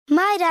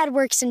My dad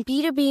works in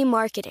B2B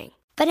marketing,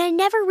 but I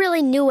never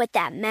really knew what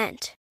that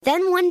meant.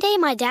 Then one day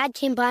my dad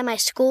came by my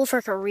school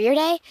for career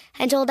day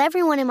and told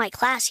everyone in my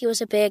class he was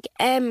a big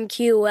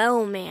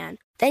MQL man.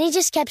 Then he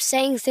just kept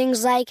saying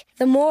things like,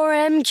 the more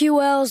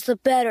MQLs, the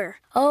better,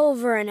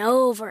 over and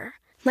over.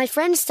 My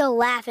friends still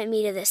laugh at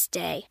me to this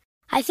day.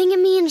 I think it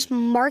means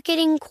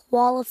marketing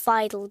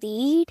qualified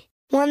lead.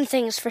 One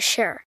thing's for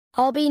sure,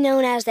 I'll be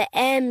known as the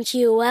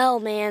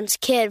MQL man's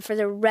kid for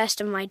the rest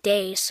of my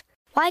days.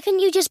 Why couldn't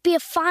you just be a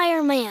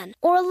fireman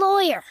or a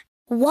lawyer?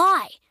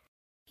 Why?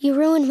 You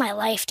ruined my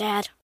life,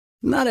 Dad.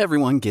 Not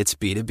everyone gets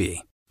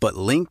B2B, but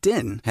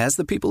LinkedIn has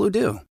the people who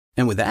do.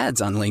 And with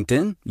ads on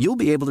LinkedIn, you'll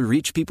be able to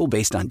reach people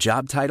based on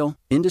job title,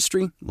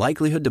 industry,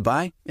 likelihood to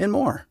buy, and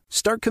more.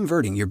 Start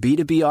converting your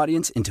B2B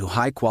audience into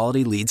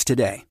high-quality leads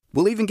today.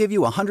 We'll even give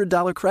you a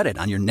 $100 credit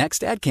on your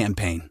next ad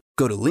campaign.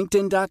 Go to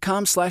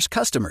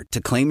linkedin.com/customer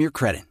to claim your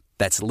credit.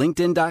 That's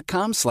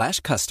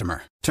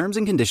linkedin.com/customer. Terms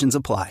and conditions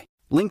apply.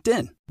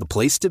 LinkedIn, the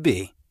place to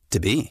be, to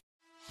be.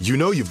 You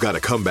know you've got a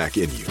comeback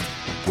in you.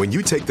 When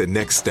you take the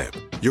next step,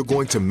 you're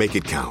going to make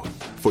it count.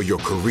 For your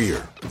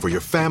career, for your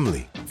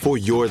family, for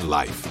your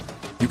life.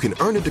 You can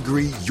earn a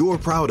degree you're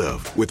proud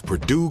of with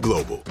Purdue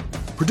Global.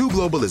 Purdue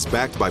Global is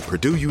backed by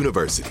Purdue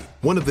University,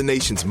 one of the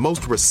nation's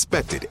most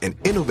respected and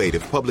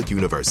innovative public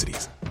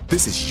universities.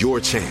 This is your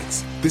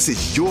chance. This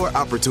is your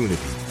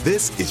opportunity.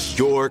 This is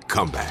your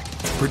comeback.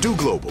 Purdue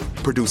Global,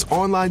 Purdue's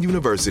online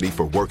university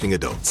for working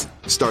adults.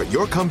 Start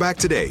your comeback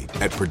today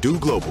at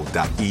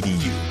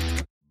purdueglobal.edu.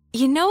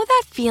 You know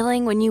that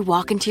feeling when you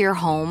walk into your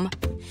home,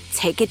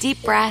 take a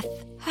deep breath,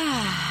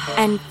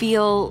 and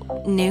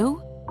feel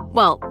new?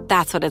 Well,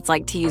 that's what it's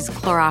like to use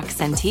Clorox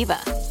Scentiva.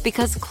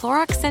 Because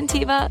Clorox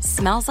Scentiva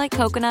smells like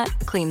coconut,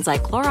 cleans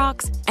like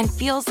Clorox, and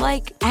feels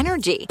like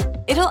energy.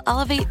 It'll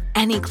elevate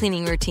any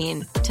cleaning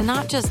routine to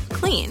not just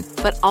clean,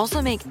 but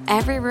also make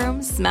every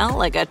room smell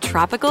like a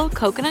tropical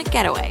coconut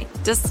getaway.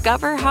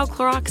 Discover how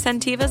Clorox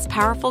Scentiva's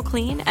powerful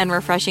clean and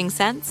refreshing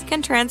scents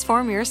can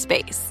transform your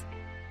space.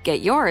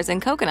 Get yours in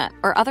coconut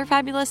or other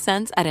fabulous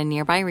scents at a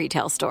nearby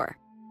retail store.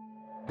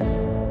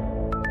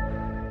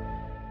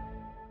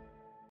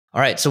 All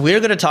right, so we're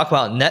going to talk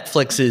about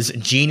Netflix's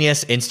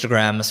genius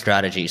Instagram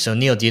strategy. So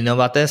Neil, do you know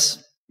about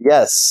this?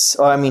 Yes.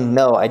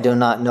 No, I do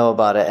not know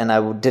about it. And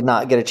I did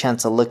not get a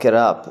chance to look it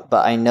up.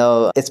 But I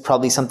know it's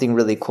probably something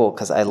really cool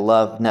because I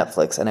love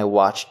Netflix and I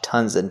watch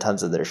tons and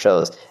tons of their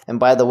shows. And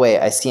by the way,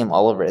 I see them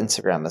all over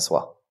Instagram as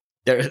well.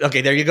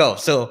 There you go.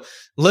 So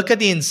look at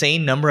the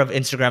insane number of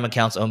Instagram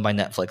accounts owned by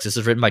Netflix. This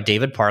is written by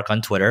David Park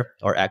on Twitter,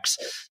 or X.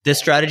 This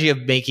strategy of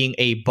making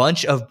a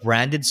bunch of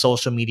branded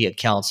social media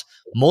accounts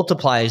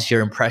multiplies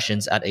your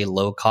impressions at a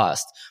low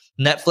cost.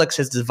 Netflix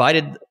has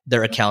divided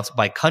their accounts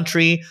by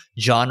country,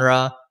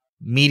 genre,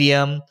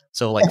 medium.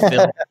 So like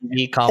film,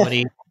 TV,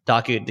 comedy,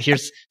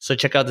 docu. So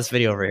check out this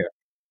video over here.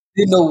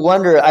 No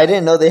wonder. I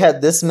didn't know they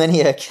had this many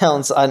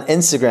accounts on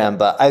Instagram,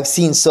 but I've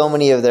seen so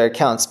many of their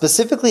accounts,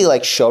 specifically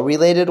like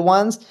show-related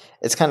ones.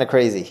 It's kind of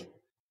crazy.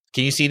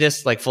 Can you see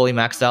this like fully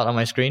maxed out on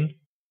my screen?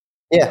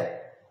 Yeah.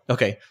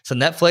 Okay. So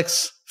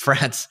Netflix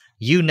France,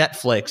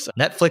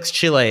 Netflix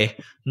Chile,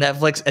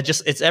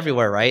 Netflix, it's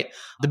everywhere, right?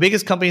 The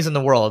biggest companies in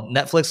the world,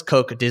 Netflix,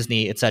 Coke,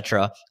 Disney,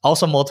 etc.,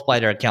 also multiply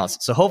their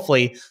accounts. So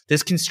hopefully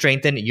this can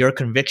strengthen your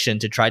conviction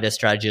to try this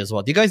strategy as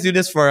well. Do you guys do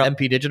this for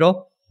MP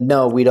Digital?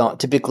 No, we don't.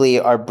 Typically,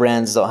 our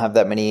brands don't have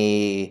that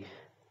many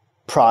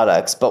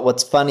products. But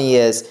what's funny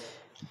is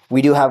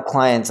we do have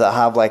clients that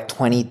have like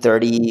 20,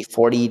 30,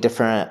 40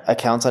 different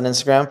accounts on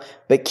Instagram.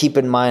 But keep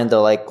in mind, they're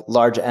like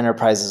large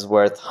enterprises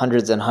worth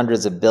hundreds and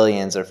hundreds of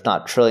billions, or if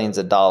not trillions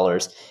of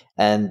dollars.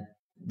 And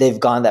they've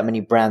gone that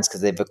many brands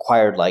because they've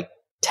acquired like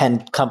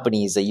 10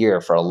 companies a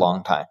year for a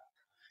long time.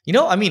 You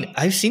know, I mean,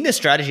 I've seen this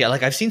strategy.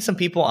 Like, I've seen some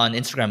people on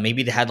Instagram,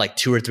 maybe they had like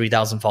 2,000 or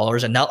 3,000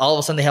 followers, and now all of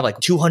a sudden they have like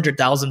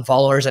 200,000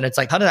 followers. And it's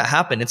like, how did that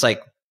happen? It's like,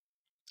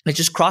 it's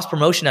just cross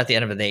promotion at the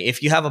end of the day.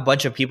 If you have a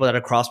bunch of people that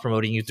are cross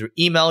promoting you through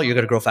email, you're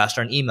going to grow faster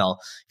on email.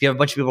 If you have a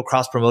bunch of people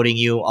cross promoting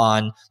you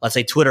on, let's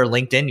say, Twitter,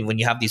 LinkedIn, when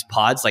you have these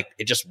pods, like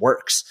it just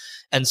works.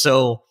 And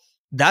so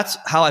that's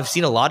how I've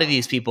seen a lot of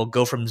these people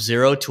go from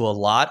zero to a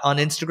lot on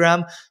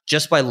Instagram,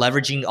 just by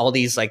leveraging all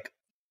these like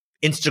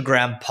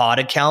Instagram pod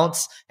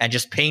accounts and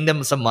just paying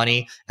them some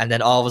money, and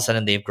then all of a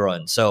sudden they've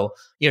grown. So,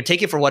 you know,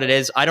 take it for what it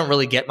is. I don't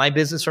really get my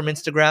business from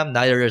Instagram,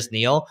 neither does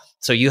Neil.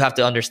 So you have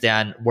to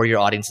understand where your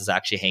audience is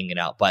actually hanging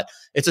out. But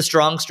it's a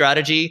strong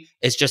strategy.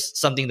 It's just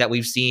something that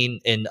we've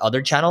seen in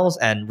other channels,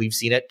 and we've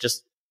seen it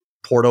just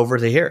poured over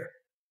to here.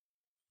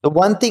 The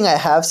one thing I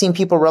have seen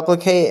people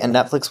replicate, and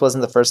Netflix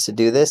wasn't the first to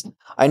do this,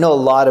 I know a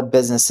lot of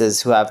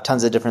businesses who have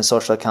tons of different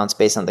social accounts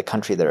based on the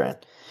country they're in.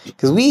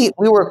 Because we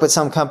work with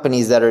some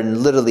companies that are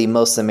in literally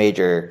most of the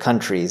major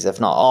countries, if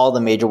not all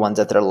the major ones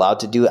that they're allowed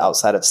to do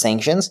outside of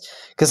sanctions.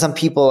 Because some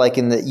people like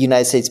in the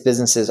United States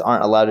businesses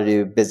aren't allowed to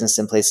do business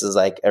in places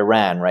like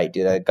Iran, right,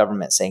 due to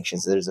government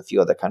sanctions. There's a few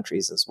other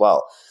countries as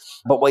well.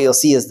 But what you'll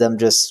see is them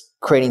just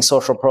creating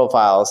social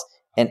profiles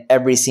in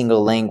every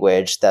single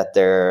language that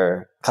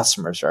their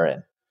customers are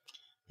in.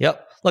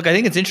 Yep. Look, I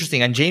think it's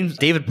interesting. And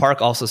David Park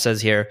also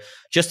says here,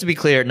 just to be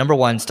clear, number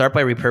 1, start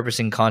by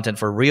repurposing content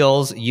for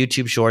Reels,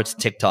 YouTube Shorts,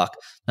 TikTok.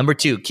 Number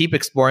 2, keep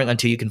exploring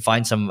until you can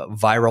find some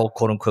viral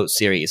quote unquote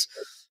series,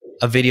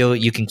 a video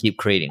you can keep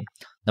creating.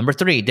 Number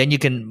 3, then you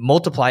can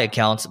multiply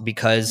accounts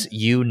because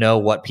you know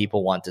what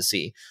people want to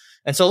see.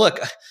 And so look,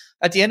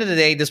 at the end of the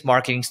day, this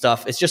marketing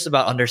stuff, it's just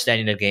about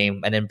understanding the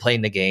game and then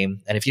playing the game.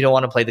 And if you don't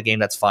want to play the game,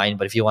 that's fine.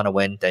 But if you want to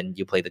win, then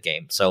you play the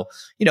game. So,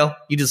 you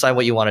decide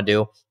what you want to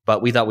do.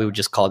 But we thought we would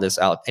just call this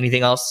out.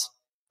 Anything else?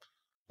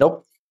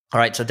 Nope. All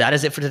right. So that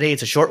is it for today.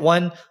 It's a short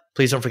one.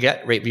 Please don't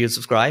forget, rate, review,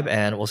 subscribe,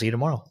 and we'll see you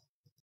tomorrow.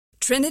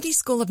 Trinity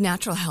School of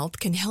Natural Health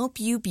can help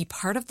you be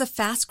part of the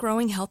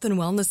fast-growing health and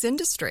wellness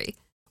industry.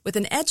 With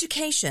an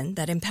education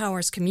that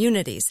empowers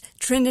communities,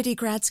 Trinity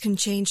grads can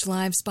change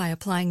lives by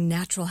applying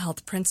natural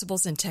health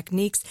principles and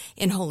techniques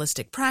in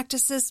holistic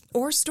practices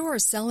or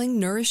stores selling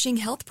nourishing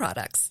health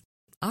products.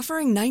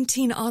 Offering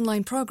 19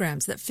 online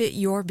programs that fit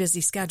your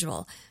busy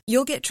schedule,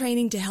 you'll get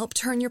training to help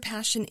turn your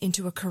passion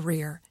into a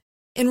career.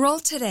 Enroll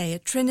today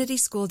at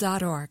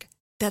trinityschool.org.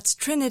 That's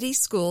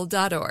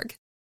trinityschool.org.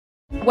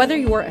 Whether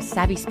you're a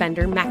savvy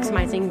spender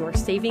maximizing your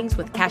savings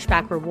with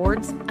cashback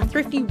rewards, a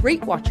thrifty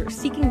rate watcher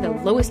seeking the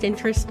lowest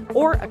interest,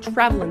 or a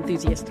travel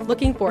enthusiast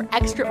looking for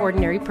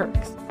extraordinary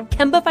perks,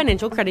 Kemba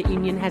Financial Credit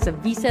Union has a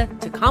visa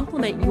to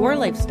complement your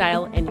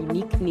lifestyle and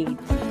unique needs.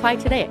 Apply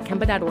today at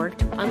Kemba.org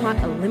to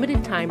unlock a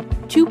limited time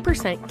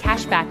 2%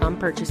 cash back on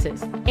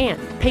purchases and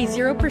pay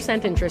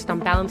 0% interest on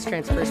balance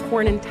transfers for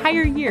an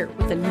entire year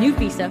with a new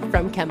visa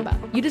from Kemba.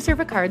 You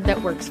deserve a card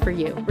that works for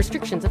you.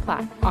 Restrictions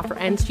apply. Offer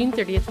ends June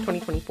 30th,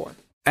 2024.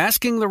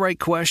 Asking the right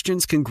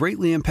questions can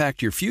greatly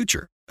impact your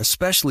future,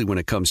 especially when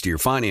it comes to your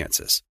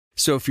finances.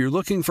 So if you're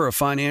looking for a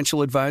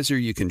financial advisor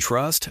you can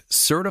trust,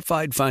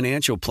 certified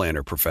financial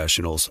planner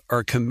professionals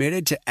are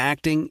committed to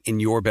acting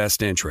in your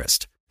best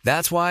interest.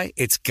 That's why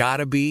it's got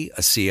to be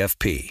a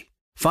CFP.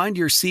 Find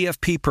your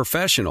CFP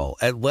professional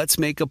at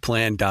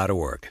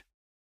letsmakeaplan.org.